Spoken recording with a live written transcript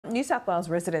New South Wales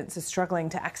residents are struggling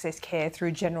to access care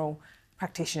through general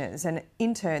practitioners, and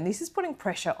in turn this is putting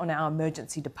pressure on our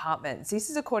emergency departments. This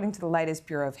is according to the latest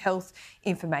Bureau of Health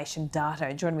information data.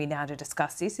 And joining me now to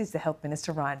discuss this is the Health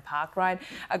Minister, Ryan Park. Ryan,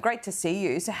 great to see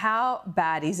you. So how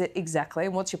bad is it exactly,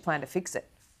 and what's your plan to fix it?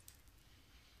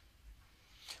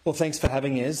 Well, thanks for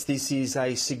having us. This is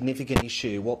a significant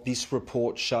issue. What this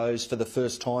report shows for the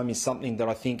first time is something that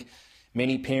I think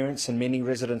many parents and many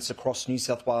residents across New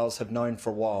South Wales have known for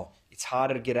a while. It's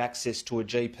harder to get access to a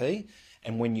GP,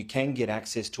 and when you can get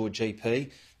access to a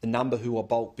GP, the number who are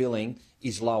bulk billing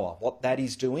is lower. What that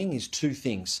is doing is two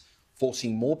things: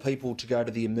 forcing more people to go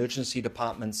to the emergency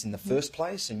departments in the first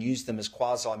place and use them as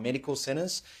quasi-medical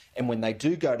centres, and when they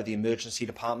do go to the emergency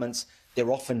departments,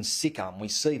 they're often sicker. And we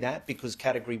see that because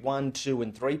Category 1, 2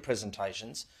 and 3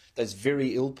 presentations, those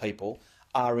very ill people,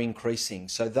 are increasing.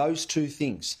 So those two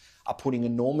things are putting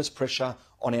enormous pressure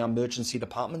on our emergency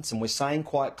departments, and we're saying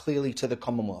quite clearly to the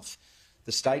Commonwealth,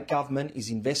 the state government is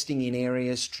investing in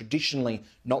areas traditionally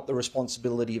not the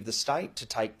responsibility of the state to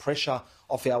take pressure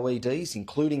off our EDs,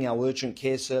 including our urgent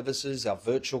care services, our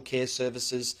virtual care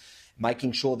services,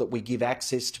 making sure that we give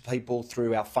access to people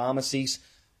through our pharmacies.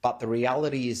 But the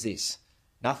reality is this: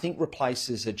 nothing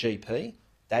replaces a GP.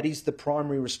 That is the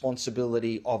primary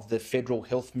responsibility of the Federal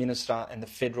Health Minister and the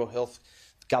Federal Health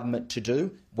Government to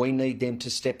do. We need them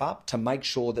to step up to make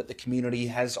sure that the community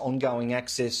has ongoing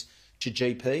access to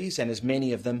GPs, and as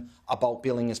many of them are bulk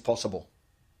billing as possible.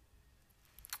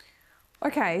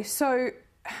 OK, so,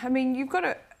 I mean, you've got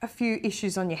a few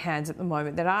issues on your hands at the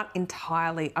moment that aren't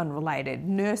entirely unrelated.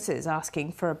 Nurses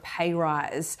asking for a pay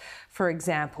rise, for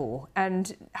example.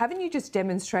 And haven't you just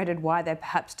demonstrated why they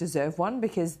perhaps deserve one?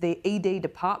 Because the ED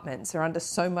departments are under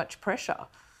so much pressure.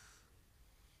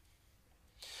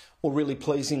 Well, really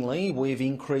pleasingly, we've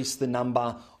increased the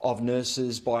number of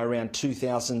nurses by around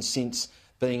 2,000 since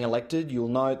being elected. You'll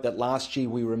note that last year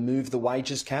we removed the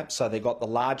wages cap, so they got the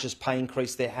largest pay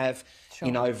increase they have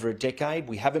in over a decade.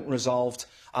 We haven't resolved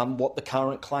what the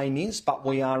current claim is, but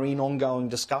we are in ongoing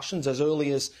discussions. As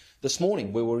early as this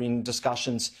morning, we were in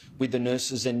discussions with the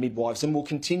nurses and midwives, and we'll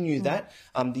continue that.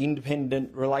 The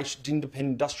Independent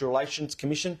Industrial Relations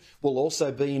Commission will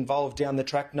also be involved down the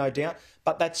track, no doubt.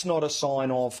 But that's not a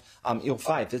sign of ill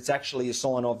faith. It's actually a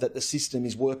sign of that the system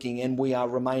is working, and we are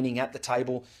remaining at the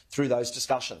table through those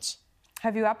discussions.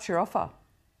 Have you upped your offer?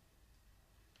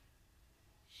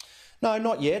 No,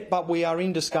 not yet, but we are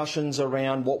in discussions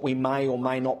around what we may or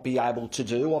may not be able to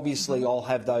do. Obviously, I'll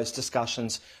have those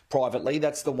discussions privately.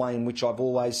 That's the way in which I've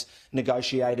always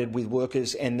negotiated with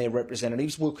workers and their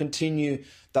representatives. We'll continue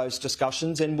those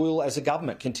discussions, and we'll, as a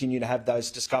government, continue to have those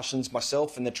discussions,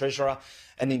 myself and the Treasurer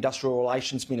and the Industrial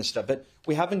Relations Minister. But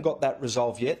we haven't got that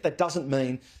resolved yet. That doesn't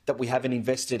mean that we haven't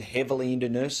invested heavily into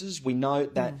nurses. We know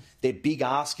that their big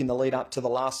ask in the lead up to the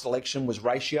last election was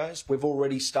ratios. We've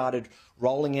already started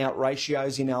rolling out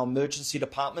ratios in our emergency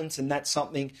departments, and that's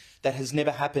something that has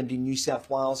never happened in New South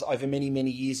Wales over many,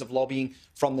 many years of lobbying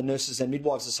from the Nurses and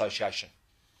Midwives Association.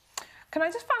 Can I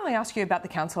just finally ask you about the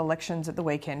council elections at the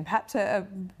weekend? Perhaps a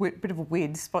bit of a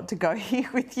weird spot to go here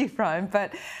with you, Ryan,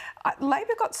 but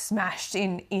Labor got smashed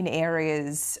in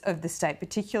areas of the state,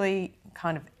 particularly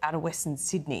kind of out of Western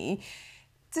Sydney.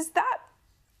 Does that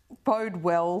bode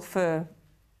well for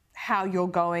how you're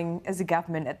going as a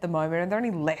government at the moment? Are there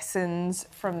any lessons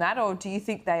from that, or do you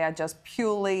think they are just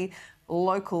purely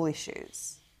local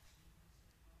issues?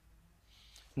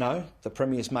 No, the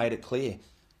Premier's made it clear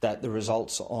that the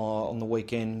results on the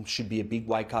weekend should be a big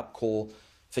wake-up call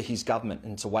for his government,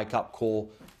 and it's a wake-up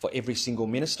call for every single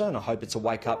minister, and I hope it's a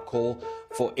wake-up call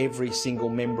for every single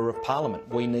member of Parliament.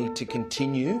 We need to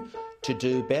continue to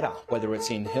do better, whether it's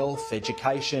in health,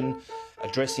 education,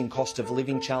 addressing cost of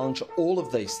living challenge. All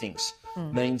of these things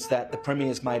means that the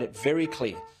Premier's made it very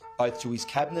clear, both to his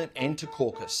cabinet and to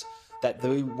caucus, that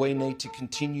we need to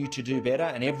continue to do better,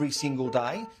 and every single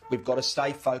day we've got to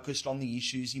stay focused on the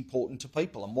issues important to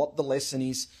people. And what the lesson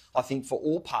is, I think, for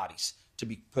all parties, to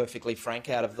be perfectly frank,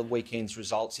 out of the weekend's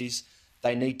results is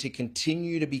they need to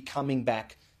continue to be coming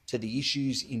back to the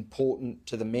issues important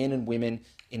to the men and women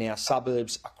in our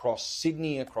suburbs across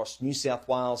Sydney, across New South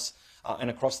Wales and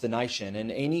across the nation.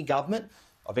 And any government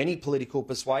of any political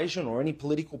persuasion or any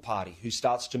political party who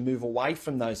starts to move away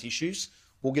from those issues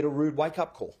will get a rude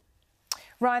wake-up call.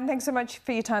 Ryan, thanks so much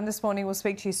for your time this morning. We'll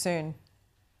speak to you soon.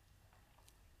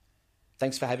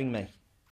 Thanks for having me.